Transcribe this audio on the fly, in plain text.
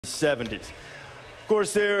70s. Of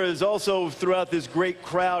course, there is also throughout this great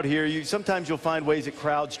crowd here, sometimes you'll find ways that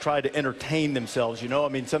crowds try to entertain themselves, you know? I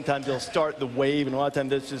mean, sometimes they'll start the wave, and a lot of times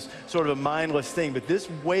that's just sort of a mindless thing. But this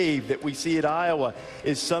wave that we see at Iowa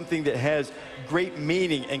is something that has great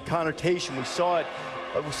meaning and connotation. We saw it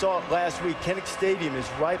last week. Kinnick Stadium is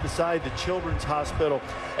right beside the Children's Hospital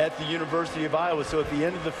at the University of Iowa. So at the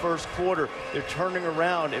end of the first quarter, they're turning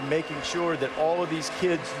around and making sure that all of these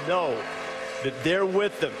kids know that they're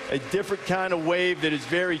with them. A different kind of wave that is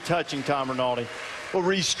very touching, Tom Rinaldi. Well,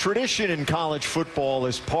 Reese, tradition in college football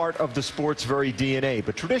is part of the sport's very DNA,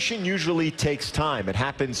 but tradition usually takes time. It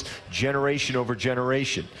happens generation over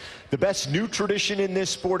generation. The best new tradition in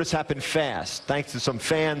this sport has happened fast, thanks to some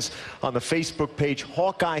fans on the Facebook page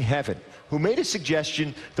Hawkeye Heaven, who made a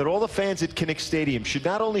suggestion that all the fans at Kinnick Stadium should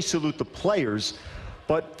not only salute the players,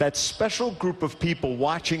 but that special group of people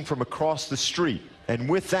watching from across the street. And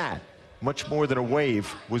with that, much more than a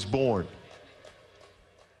wave was born.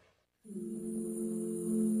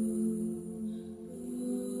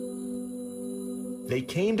 They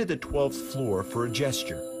came to the 12th floor for a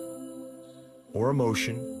gesture, or a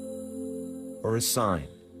motion, or a sign.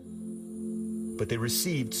 But they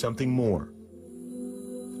received something more.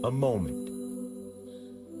 A moment.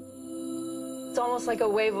 It's almost like a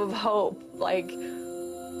wave of hope, like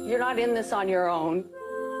you're not in this on your own.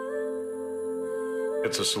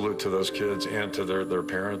 It's a salute to those kids and to their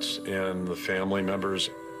parents and the family members.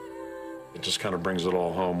 It just kind of brings it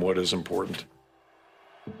all home, what is important.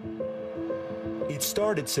 It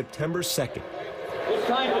started September 2nd. It's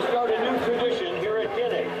time to start a new tradition here at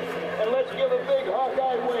Kinnick. And let's give a big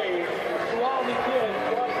Hawkeye wave to all the kids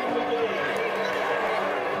watching the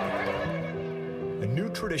game. A new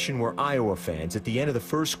tradition where Iowa fans at the end of the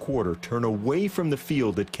first quarter turn away from the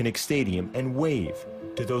field at Kinnick Stadium and wave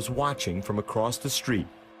to those watching from across the street.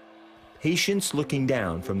 Patients looking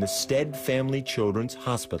down from the Stead Family Children's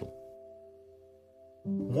Hospital.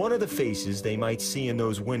 One of the faces they might see in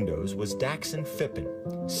those windows was Daxon Phippen,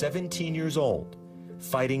 17 years old,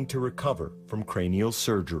 fighting to recover from cranial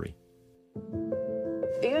surgery.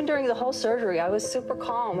 Even during the whole surgery, I was super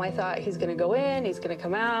calm. I thought he's gonna go in, he's gonna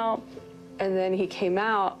come out. And then he came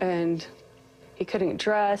out and he couldn't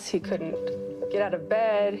dress, he couldn't get out of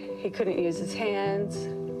bed, he couldn't use his hands,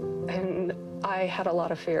 and I had a lot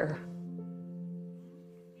of fear.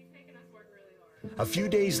 A few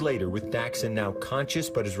days later, with Daxon now conscious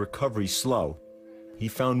but his recovery slow, he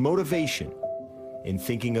found motivation in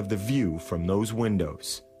thinking of the view from those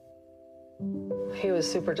windows. He was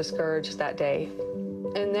super discouraged that day.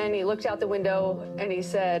 And then he looked out the window and he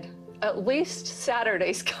said, "At least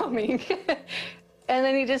Saturday's coming." And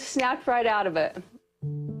then he just snapped right out of it.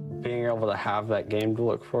 Being able to have that game to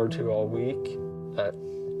look forward to all week, that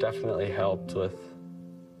definitely helped with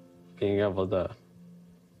being able to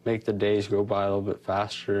make the days go by a little bit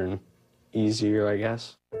faster and easier, I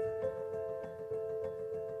guess.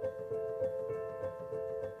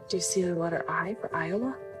 Do you see the letter I for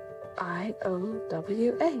Iowa?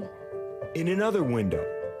 I-O-W-A. In another window,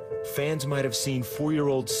 fans might have seen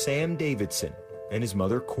 4-year-old Sam Davidson and his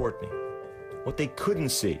mother Courtney. What they couldn't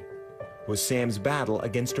see was Sam's battle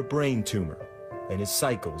against a brain tumor and his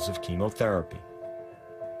cycles of chemotherapy.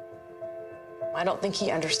 I don't think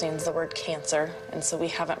he understands the word cancer, and so we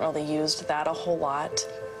haven't really used that a whole lot.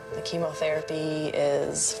 The chemotherapy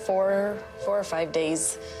is 4 or 5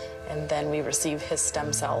 days, and then we receive his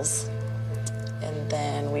stem cells. And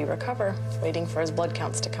then we recover, waiting for his blood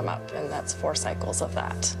counts to come up, and that's 4 cycles of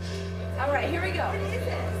that. All right, here we go.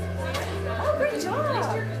 Oh, great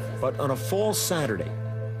job. But on a fall Saturday,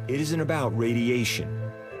 it isn't about radiation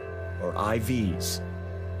or IVs.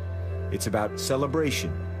 It's about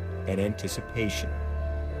celebration and anticipation.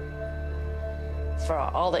 For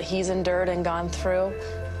all that he's endured and gone through,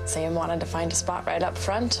 Sam wanted to find a spot right up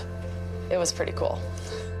front. It was pretty cool.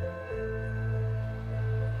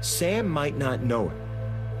 Sam might not know it,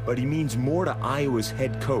 but he means more to Iowa's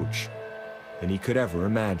head coach than he could ever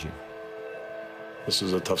imagine. This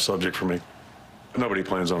is a tough subject for me. Nobody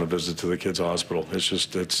plans on a visit to the kids' hospital. It's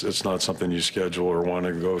just, it's not something you schedule or want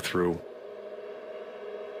to go through.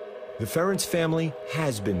 The Ferentz family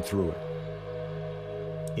has been through it.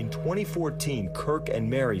 In 2014, Kirk and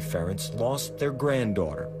Mary Ferentz lost their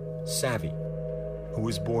granddaughter, Savvy, who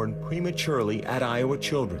was born prematurely at Iowa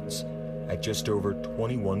Children's at just over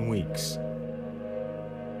 21 weeks.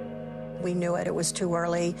 We knew it was too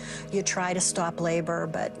early. You try to stop labor,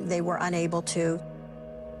 but they were unable to.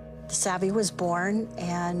 Savvy was born,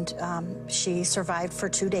 and she survived for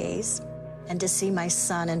 2 days. And to see my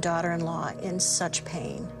son and daughter-in-law in such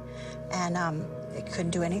pain, and it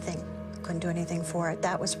couldn't do anything for it.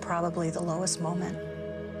 That was probably the lowest moment.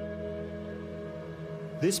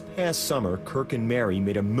 This past summer, Kirk and Mary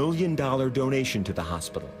made a $1 million donation to the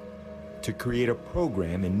hospital to create a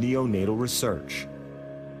program in neonatal research.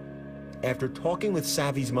 After talking with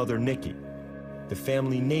Savvy's mother, Nikki, the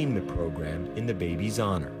family named the program in the baby's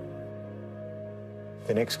honor.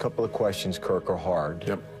 The next couple of questions, Kirk, are hard.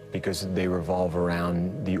 Yep. Because they revolve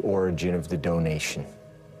around the origin of the donation.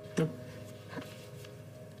 Yep.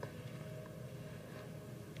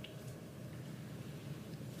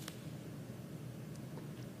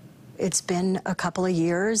 It's been a couple of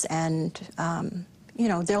years, and you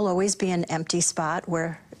know, there'll always be an empty spot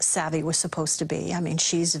where Savvy was supposed to be. I mean,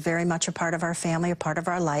 she's very much a part of our family, a part of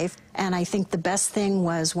our life. And I think the best thing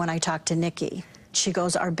was when I talked to Nikki. She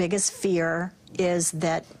goes, our biggest fear is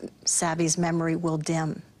that Savvy's memory will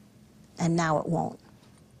dim, and now it won't.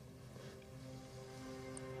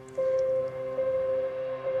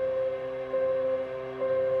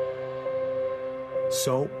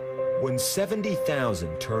 So, when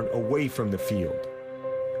 70,000 turn away from the field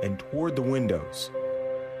and toward the windows,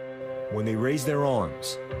 when they raise their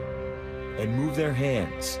arms and move their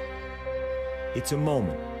hands, it's a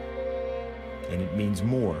moment, and it means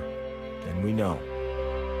more than we know.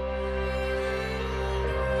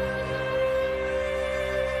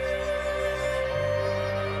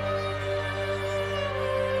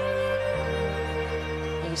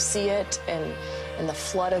 You see it in the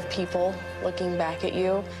flood of people looking back at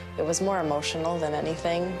you. It was more emotional than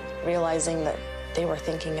anything, realizing that they were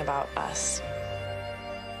thinking about us.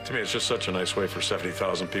 To me, it's just such a nice way for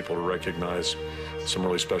 70,000 people to recognize some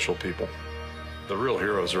really special people. The real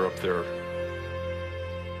heroes are up there.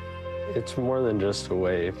 It's more than just a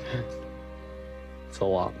wave. It's a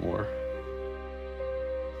lot more.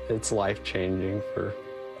 It's life-changing for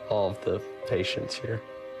all of the patients here.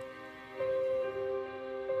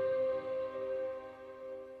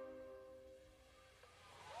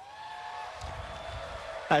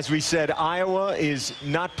 As we said, Iowa is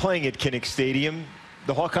not playing at Kinnick Stadium.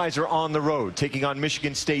 The Hawkeyes are on the road, taking on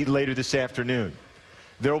Michigan State later this afternoon.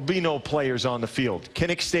 There will be no players on the field.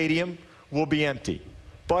 Kinnick Stadium will be empty.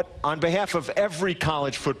 But on behalf of every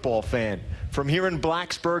college football fan, from here in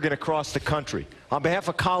Blacksburg and across the country, on behalf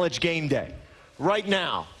of College Game Day, right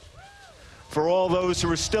now, for all those who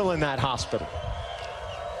are still in that hospital,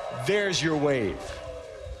 there's your wave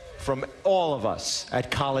from all of us at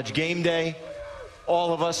College Game Day,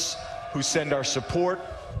 all of us who send our support,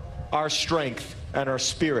 our strength, and our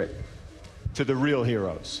spirit to the real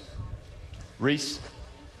heroes. Reese?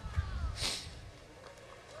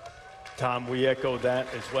 Tom, we echo that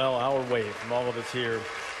as well. Our wave from all of us here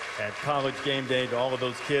at College Game Day to all of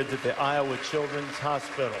those kids at the Iowa Children's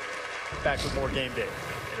Hospital. Back with more Game Day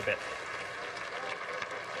in a bit.